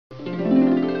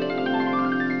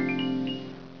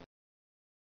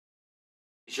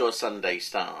Your Sunday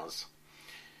stars.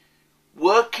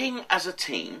 Working as a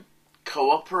team,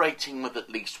 cooperating with at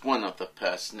least one other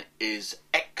person is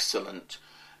excellent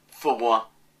for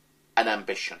an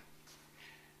ambition.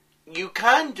 You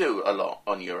can do a lot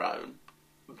on your own,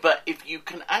 but if you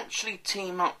can actually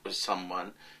team up with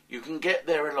someone, you can get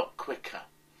there a lot quicker.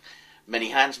 Many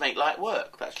hands make light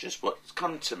work. That's just what's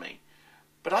come to me.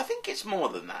 But I think it's more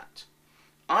than that.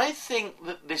 I think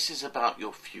that this is about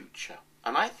your future.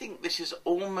 And I think this is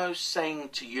almost saying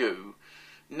to you,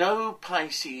 no,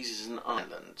 Pisces is an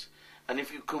island. And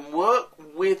if you can work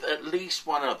with at least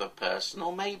one other person,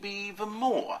 or maybe even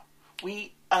more,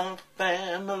 we are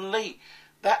family.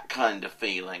 That kind of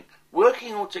feeling.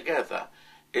 Working all together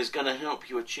is going to help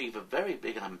you achieve a very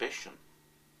big ambition.